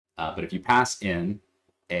But if you pass in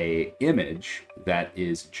a image that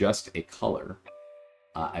is just a color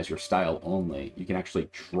as your style only, you can actually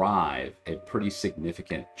drive a pretty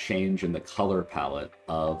significant change in the color palette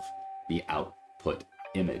of the output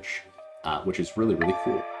image, which is really, really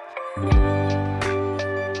cool.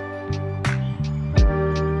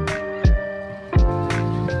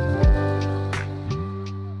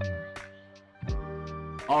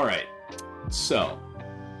 All right, so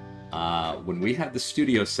when we had the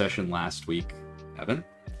studio session last week, Evan,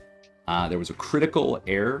 there was a critical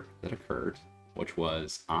error that occurred, which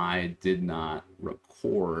was I did not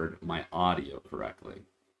record my audio correctly.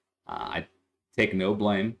 I take no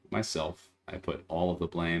blame myself. I put all of the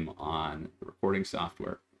blame on the recording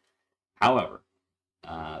software. However,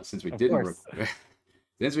 since we didn't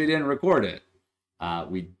record it,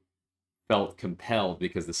 we felt compelled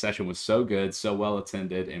because the session was so good, so well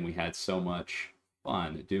attended, and we had so much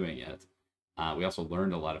fun doing it. We also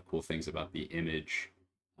learned a lot of cool things about the image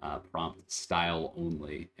prompt style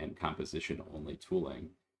only and composition only tooling.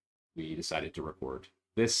 We decided to record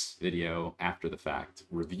this video after the fact,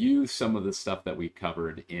 review some of the stuff that we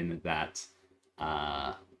covered in that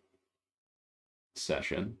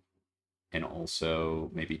session, and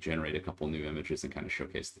also maybe generate a couple new images and kind of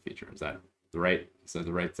showcase the feature. Is that the right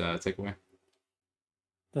takeaway?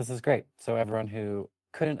 This is great. So everyone who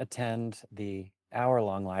couldn't attend the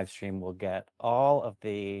hour-long live stream will get all of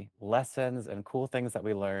the lessons and cool things that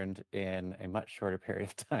we learned in a much shorter period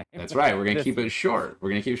of time. That's right. We're going to keep it short. We're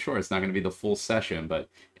going to keep it short. It's not going to be the full session, but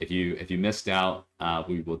if you missed out,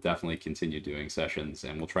 we will definitely continue doing sessions,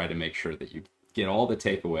 and we'll try to make sure that you get all the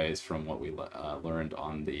takeaways from what we learned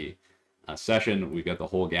on the session. We've got the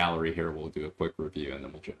whole gallery here. We'll do a quick review, and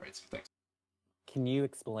then we'll generate some things. Can you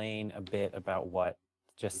explain a bit about what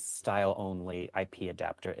just style only IP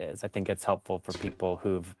adapter is? I think it's helpful for people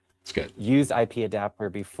who've used IP adapter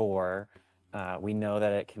before. We know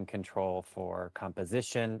that it can control for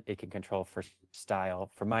composition, it can control for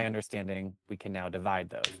style. From my understanding, we can now divide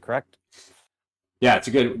those, correct? Yeah, it's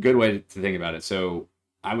a good way to think about it. So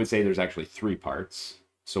I would say there's actually three parts.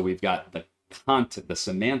 So we've got the content, the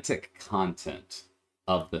semantic content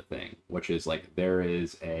of the thing, which is like there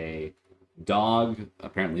is a dog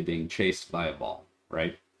apparently being chased by a ball,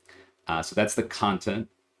 right? So that's the content.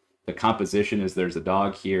 The composition is there's a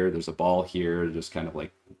dog here, there's a ball here, just kind of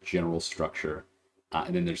like general structure.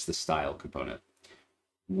 And then there's the style component.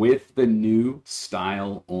 With the new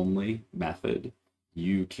style only method,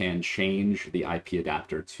 you can change the IP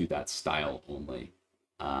adapter to that style only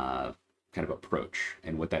kind of approach.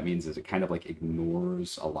 And what that means is it kind of like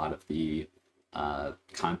ignores a lot of the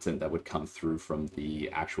content that would come through from the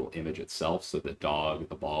actual image itself. So the dog,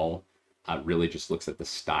 the ball, really just looks at the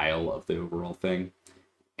style of the overall thing.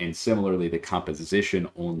 And similarly, the composition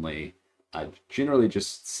only generally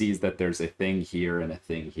just sees that there's a thing here and a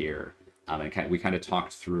thing here. And we kind of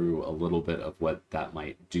talked through a little bit of what that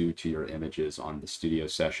might do to your images on the studio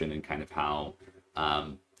session, and kind of how,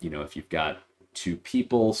 if you've got two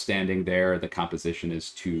people standing there, the composition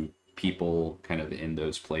is two people kind of in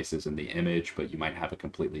those places in the image, but you might have a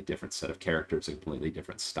completely different set of characters, a completely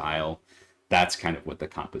different style. That's kind of what the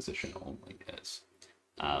composition only is.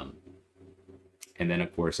 And then,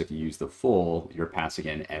 of course, if you use the full, you're passing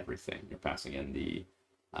in everything. You're passing in the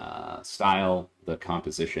style, the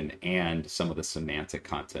composition, and some of the semantic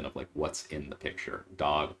content of like what's in the picture: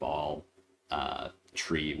 dog, ball,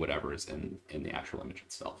 tree, whatever is in the actual image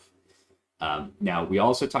itself. Now, we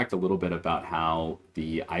also talked a little bit about how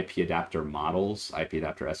the IP adapter models, IP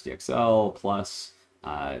adapter SDXL plus,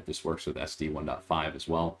 this works with SD 1.5 as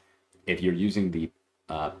well. If you're using the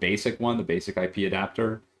basic one, the basic IP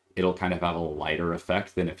adapter, it'll kind of have a lighter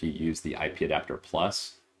effect than if you use the IP adapter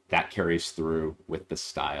plus. That carries through with the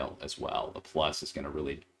style as well. The plus is going to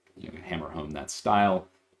really hammer home that style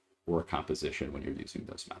or composition when you're using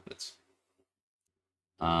those methods.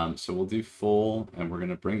 So we'll do full, and we're going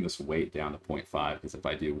to bring this weight down to 0.5, because if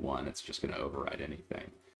I do 1, it's just going to override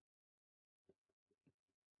anything.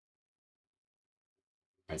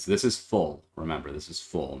 All right, so this is full. Remember, this is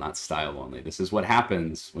full, not style only. This is what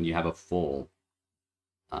happens when you have a full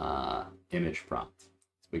image prompt.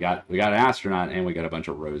 So we got an astronaut, and we got a bunch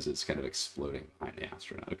of roses kind of exploding behind the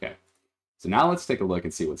astronaut. Okay, so now let's take a look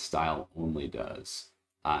and see what style only does.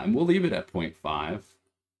 And we'll leave it at 0.5.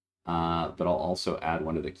 But I'll also add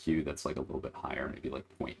one to the queue that's like a little bit higher, maybe like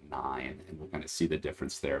 0.9, and we'll kind of see the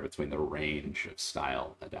difference there between the range of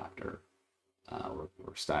style adapter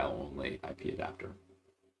or style only IP adapter.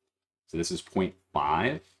 So this is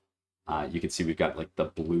 0.5. You can see we've got like the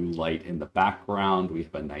blue light in the background. We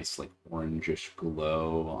have a nice like orangish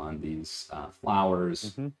glow on these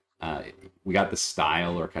flowers. We got the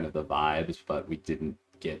style or kind of the vibes, but we didn't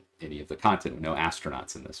get any of the content. No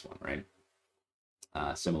astronauts in this one,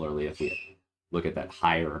 right? Similarly, if we look at that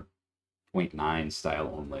higher 0.9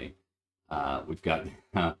 style only, we've got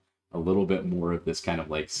a little bit more of this kind of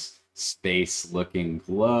like space looking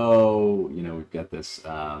glow. You know, we've got this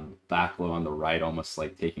back glow on the right, almost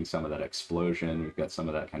like taking some of that explosion. We've got some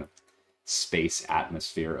of that kind of space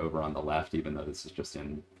atmosphere over on the left, even though this is just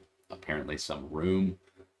in apparently some room.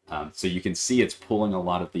 So you can see it's pulling a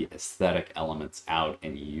lot of the aesthetic elements out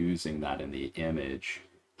and using that in the image,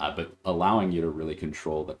 but allowing you to really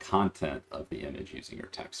control the content of the image using your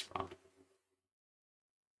text prompt.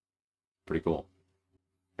 Pretty cool.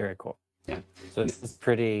 Very cool. Yeah. So this is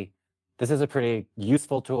a pretty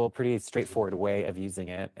useful tool, pretty straightforward way of using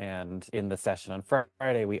it. And in the session on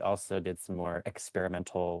Friday, we also did some more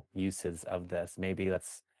experimental uses of this. Maybe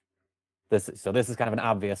this is kind of an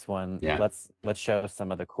obvious one. Yeah. Let's show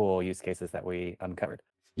some of the cool use cases that we uncovered.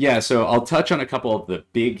 Yeah, so I'll touch on a couple of the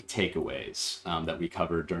big takeaways that we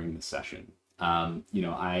covered during the session. You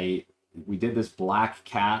know, we did this black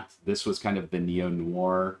cat. This was kind of the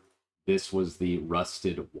neo-noir. This was the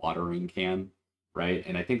rusted watering can, right?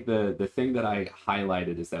 And I think the thing that I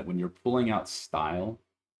highlighted is that when you're pulling out style,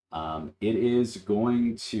 it is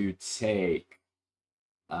going to take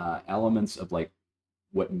elements of like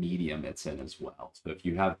what medium it's in as well. So if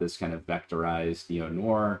you have this kind of vectorized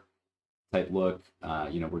neo-noir type look,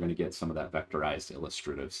 you know, we're going to get some of that vectorized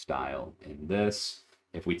illustrative style in this.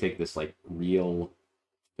 If we take this like real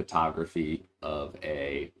photography of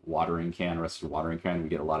a watering can, rusted watering can, we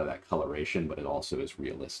get a lot of that coloration, but it also is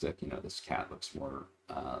realistic. You know, this cat looks more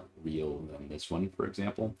real than this one, for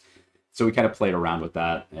example. So we kind of played around with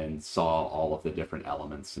that and saw all of the different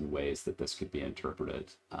elements and ways that this could be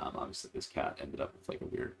interpreted. Obviously, this cat ended up with like a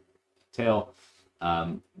weird tail.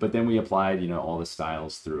 But then we applied, you know, all the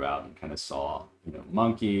styles throughout and kind of saw, you know,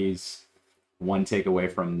 monkeys. One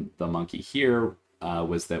takeaway from the monkey here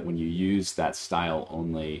was that when you use that style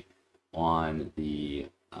only on the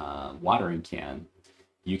watering can,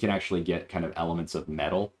 you can actually get kind of elements of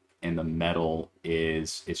metal. And the metal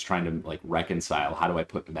is trying to like reconcile, how do I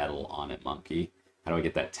put metal on a monkey? How do I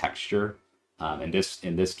get that texture? And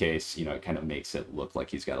in this case, you know, it kind of makes it look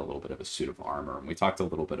like he's got a little bit of a suit of armor. And we talked a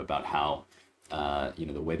little bit about how, you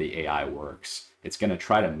know, the way the AI works, it's going to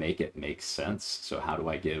try to make it make sense. So how do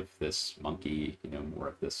I give this monkey, you know, more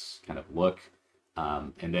of this kind of look?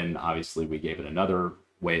 And then obviously we gave it another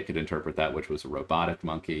way it could interpret that, which was a robotic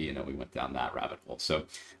monkey. You know, we went down that rabbit hole. So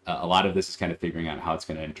a lot of this is kind of figuring out how it's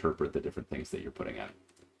going to interpret the different things that you're putting in.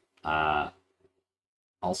 I'll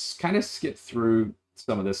kind of skip through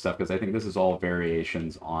some of this stuff because I think this is all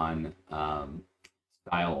variations on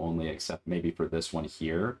style only, except maybe for this one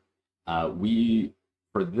here.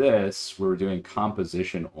 For this, we were doing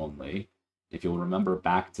composition only. If you'll remember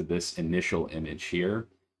back to this initial image here,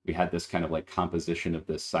 we had this kind of like composition of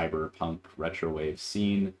this cyberpunk retrowave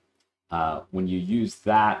scene. When you use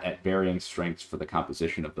that at varying strengths for the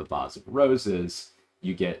composition of the vase of roses,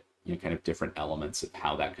 you get, you know, kind of different elements of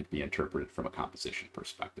how that could be interpreted from a composition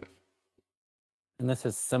perspective. And this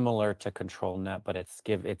is similar to ControlNet, but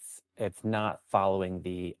it's not following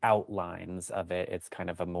the outlines of it. It's kind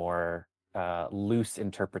of a more loose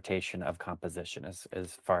interpretation of composition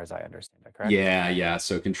as far as I understand it, correct? Yeah.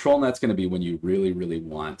 So ControlNet's going to be when you really, really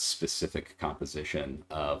want specific composition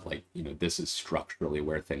of like, you know, this is structurally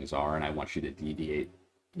where things are, and I want you to deviate,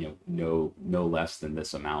 you know, no less than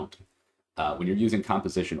this amount. When you're using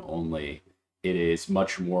composition only, it is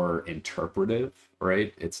much more interpretive,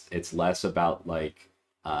 right? It's less about like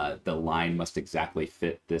the line must exactly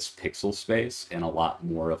fit this pixel space, and a lot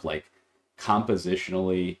more of like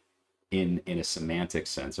compositionally in a semantic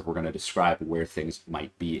sense. If we're going to describe where things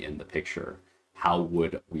might be in the picture, how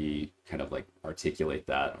would we kind of like articulate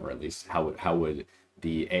that, or at least how would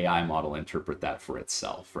the AI model interpret that for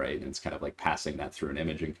itself, right? And it's kind of like passing that through an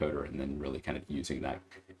image encoder and then really kind of using that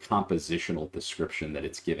compositional description that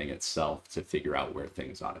it's giving itself to figure out where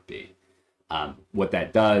things ought to be. What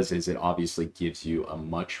that does is it obviously gives you a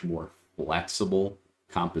much more flexible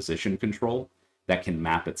composition control that can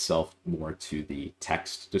map itself more to the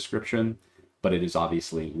text description, but it is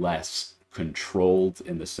obviously less controlled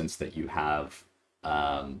in the sense that you have,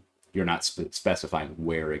 you're not specifying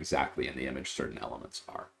where exactly in the image certain elements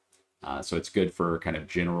are. So it's good for kind of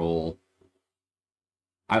general,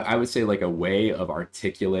 I would say like a way of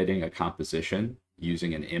articulating a composition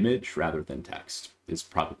using an image rather than text is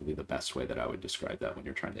probably the best way that I would describe that when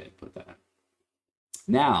you're trying to input that in.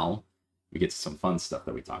 Now we get to some fun stuff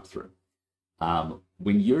that we talked through.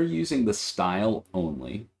 When you're using the style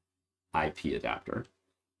only IP adapter,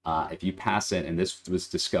 If you pass in, and this was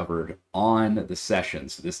discovered on the session,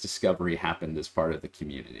 so this discovery happened as part of the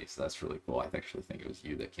community, so that's really cool. I actually think it was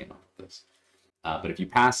you that came up with this. But if you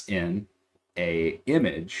pass in a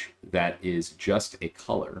image that is just a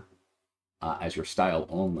color as your style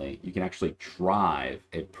only, you can actually drive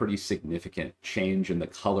a pretty significant change in the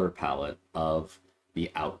color palette of the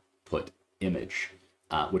output image,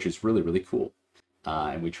 which is really, really cool.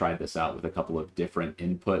 And we tried this out with a couple of different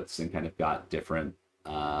inputs and kind of got different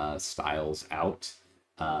styles out.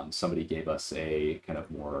 Somebody gave us a kind of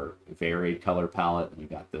more varied color palette, and we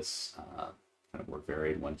got this kind of more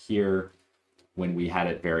varied one here. When we had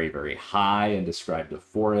it very, very high and described a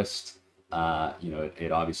forest,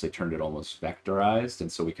 it obviously turned it almost vectorized. And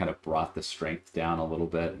so we kind of brought the strength down a little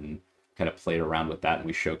bit and kind of played around with that. And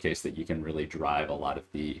we showcased that you can really drive a lot of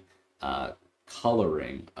the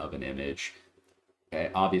coloring of an image.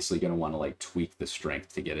 Obviously going to want to like tweak the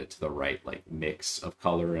strength to get it to the right like mix of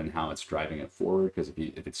color and how it's driving it forward. Because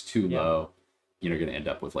if it's too low, you're going to end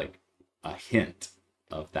up with like a hint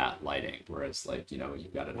of that lighting, whereas like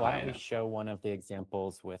you've got it high enough. Why don't we show one of the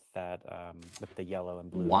examples with that with the yellow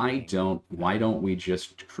and blue? Why don't we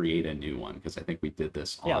just create a new one? Because I think we did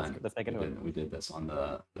this on let's make a new one. We did this on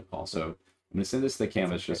the call. So I'm going to send this to the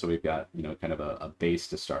canvas just so we've got kind of a base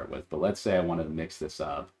to start with. But let's say I wanted to mix this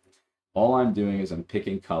up. All I'm doing is I'm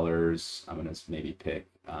picking colors. I'm going to maybe pick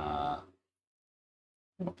I'll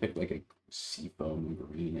pick like a seafoam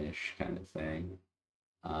greenish kind of thing.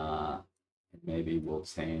 Maybe we'll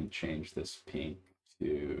change this pink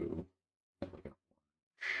to like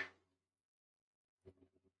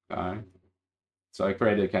okay. So I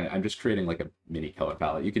created I'm just creating like a mini color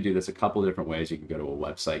palette. You can do this a couple of different ways. You can go to a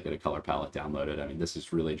website, get a color palette, download it. I mean, this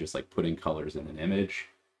is really just like putting colors in an image.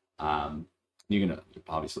 You can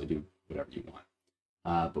obviously do whatever you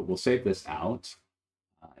want. But we'll save this out,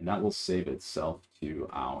 and that will save itself to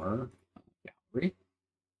our gallery.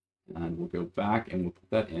 And we'll go back and we'll put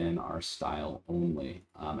that in our style only.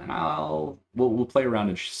 And we'll play around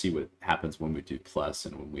and see what happens when we do plus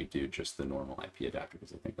and when we do just the normal IP adapter,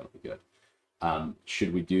 because I think that'll be good.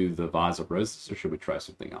 Should we do the vase of roses or should we try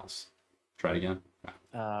something else? Try it again?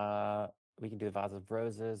 Yeah. We can do the vase of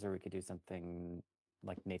roses, or we could do something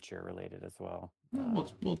like nature related as well.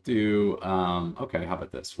 We'll do okay, how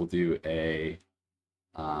about this? We'll do a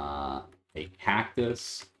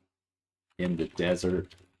cactus in the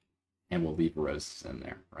desert, and we'll leave roses in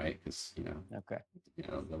there, right? Because okay,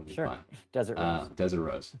 that'll be sure. fun. Desert rose. Desert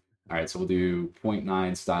rose. All right, so we'll do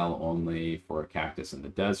 0.9 style only for a cactus in the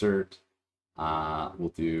desert.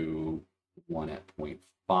 We'll do one at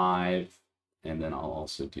 0.5, and then I'll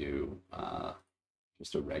also do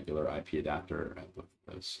just a regular IP adapter at both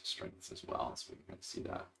of those strengths as well, so we can kind of see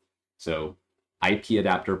that. So IP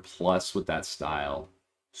adapter plus with that style,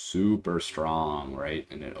 super strong, right?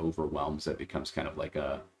 And it overwhelms it, becomes kind of like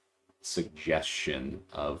a suggestion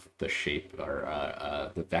of the shape or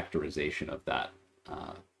the vectorization of that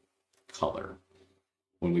color.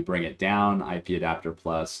 When we bring it down, IP adapter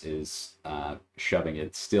plus is shoving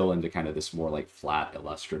it still into kind of this more like flat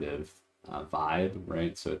illustrative vibe,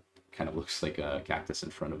 right? So it kind of looks like a cactus in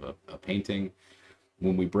front of a painting.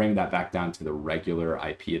 When we bring that back down to the regular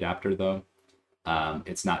IP adapter though,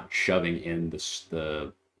 it's not shoving in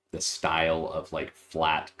the style of like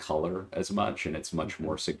flat color as much, and it's much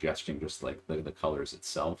more suggesting just like the colors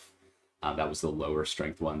itself. That was the lower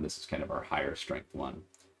strength one. This is kind of our higher strength one.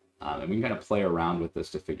 And we can kind of play around with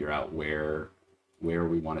this to figure out where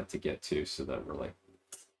we want it to get to so that we're like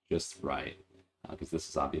just right. Because this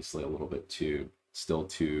is obviously a little bit still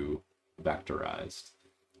too vectorized.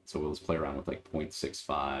 So we'll just play around with like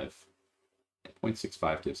 0.65.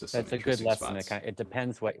 0.65 gives us that's a good lesson. It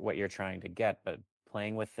depends what you're trying to get, but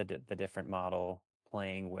playing with the different model,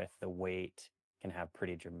 playing with the weight can have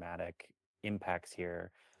pretty dramatic impacts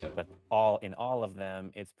here. Yep. But in all of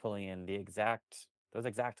them, it's pulling in those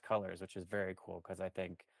exact colors, which is very cool, because I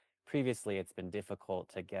think previously it's been difficult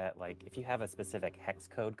to get, like, if you have a specific hex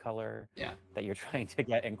code color that you're trying to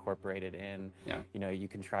get incorporated in, you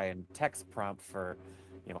can try and text prompt for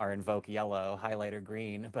our Invoke yellow, highlighter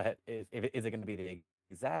green, but is it going to be the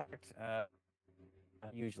exact?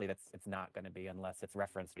 Usually it's not going to be, unless it's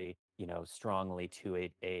referenced strongly to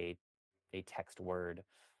a text word.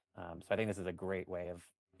 So I think this is a great way of,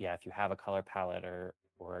 if you have a color palette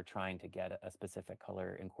or trying to get a specific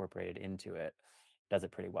color incorporated into it, does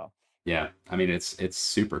it pretty well. Yeah, I mean it's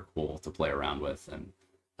super cool to play around with, and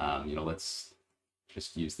let's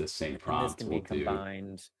just use this same prompt. This can be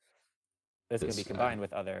combined. This can be combined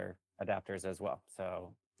with other adapters as well. So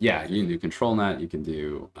yeah, you can do ControlNet. You can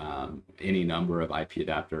do any number of IP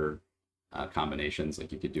adapter combinations.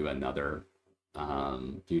 Like you could do another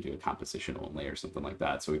due to a composition only or something like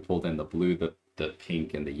that. So we pulled in the blue, the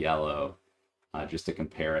pink, and the yellow just to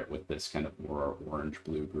compare it with this kind of more orange,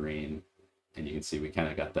 blue, green. And you can see we kind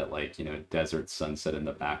of got that like, desert sunset in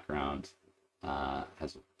the background.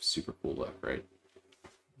 Has a super cool look, right?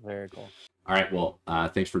 Very cool. All right. Well,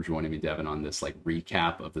 thanks for joining me, Devon, on this like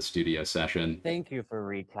recap of the studio session. Thank you for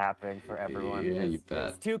recapping for everyone. Yeah, you bet.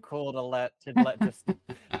 It's too cool to let just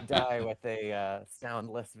die with a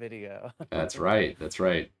soundless video. That's right. That's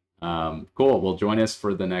right. Cool. Well, join us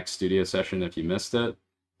for the next studio session if you missed it.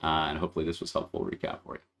 And hopefully this was helpful recap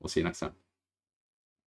for you. We'll see you next time.